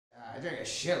drank a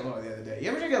shitload the other day. You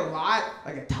ever drink a lot,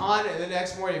 like a ton, and the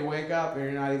next morning you wake up and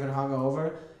you're not even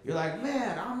hungover? You're like,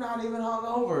 man, I'm not even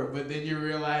hungover. But then you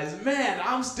realize, man,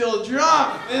 I'm still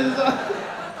drunk.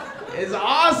 It's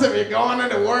awesome. You're going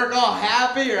into work all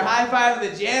happy. You're high-fiving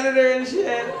the janitor and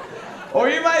shit. Or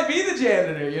you might be the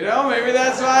janitor, you know? Maybe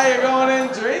that's why you're going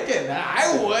in drinking.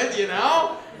 I would, you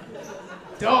know?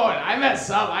 Dude, I mess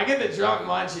up. I get the drunk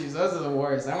munchies. Those are the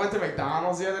worst. I went to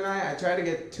McDonald's the other night. I tried to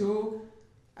get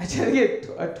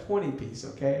a 20-piece,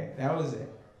 okay? That was it.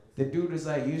 The dude was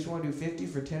like, you just want to do 50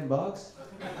 for $10?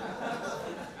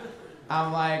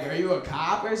 I'm like, are you a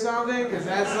cop or something? Because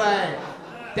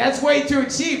that's way too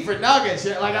cheap for nuggets.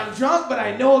 Like, I'm drunk, but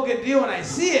I know a good deal when I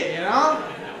see it, you know?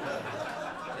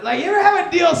 Like, you ever have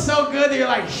a deal so good that you're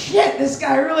like, shit, this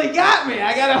guy really got me.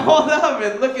 I gotta hold up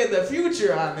and look at the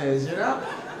future on this, you know?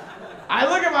 I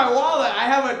look at my wallet, I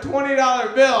have a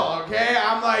 $20 bill, okay?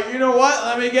 I'm like, you know what?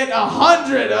 Let me get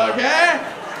 100, okay?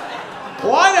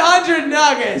 100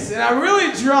 nuggets, and I'm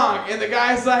really drunk, and the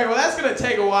guy's like, well, that's gonna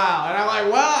take a while. And I'm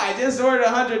like, well, I just ordered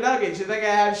 100 nuggets. You think I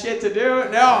have shit to do?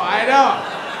 No, I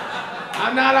don't.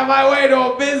 I'm not on my way to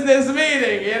a business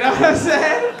meeting, you know what I'm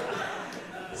saying?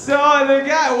 So the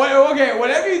guy, okay,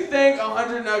 whatever you think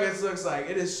 100 nuggets looks like,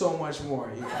 it is so much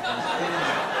more, you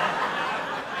guys.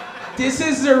 This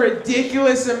is a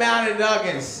ridiculous amount of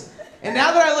nuggets. And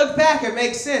now that I look back, it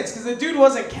makes sense, because the dude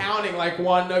wasn't counting like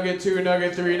 1 nugget, 2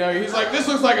 nugget, 3 nugget. He's like, this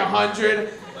looks like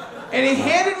 100. And he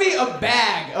handed me a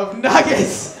bag of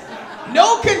nuggets.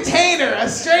 No container, a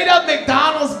straight up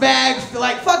McDonald's bag,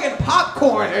 like fucking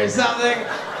popcorn or something.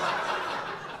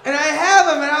 And I have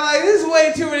them, and I'm like, this is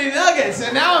way too many nuggets.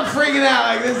 And now I'm freaking out,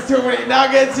 like, this is too many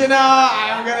nuggets, you know?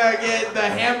 I'm gonna get, the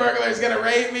hamburger's gonna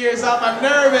rape me or something. I'm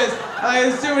nervous. I'm like,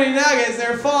 there's too many nuggets.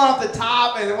 They're falling off the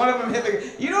top, and one of them hit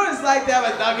the, you know what it's like to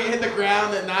have a nugget hit the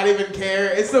ground and not even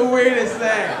care? It's the weirdest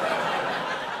thing.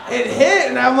 It hit,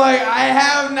 and I'm like, I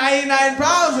have 99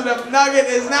 problems, and a nugget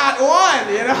is not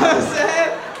one, you know what I'm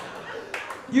saying?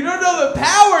 You don't know the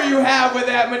power you have with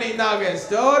that many nuggets,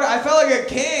 dude. I felt like a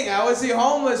king. I would see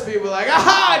homeless people like,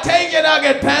 aha, take your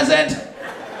nugget, peasant.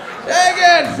 Take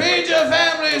it, feed your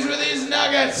families with these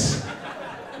nuggets.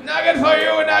 Nugget for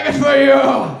you, nugget for you.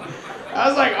 I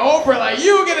was like Oprah, like,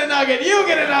 you get a nugget, you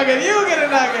get a nugget, you get a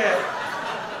nugget.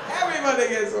 Everybody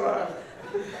gets one.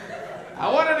 I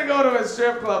wanted to go to a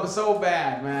strip club so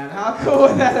bad, man. How cool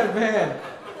would that have been?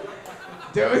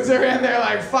 Dudes are in there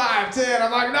like 5, 10.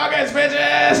 I'm like, nuggets,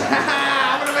 bitches!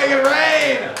 I'm gonna make it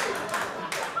rain!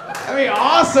 That'd be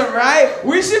awesome, right?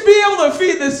 We should be able to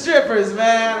feed the strippers,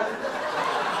 man.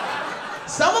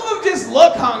 Some of them just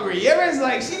look hungry. You ever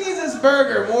like, she needs this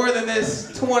burger more than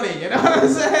this 20, you know what I'm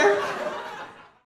saying?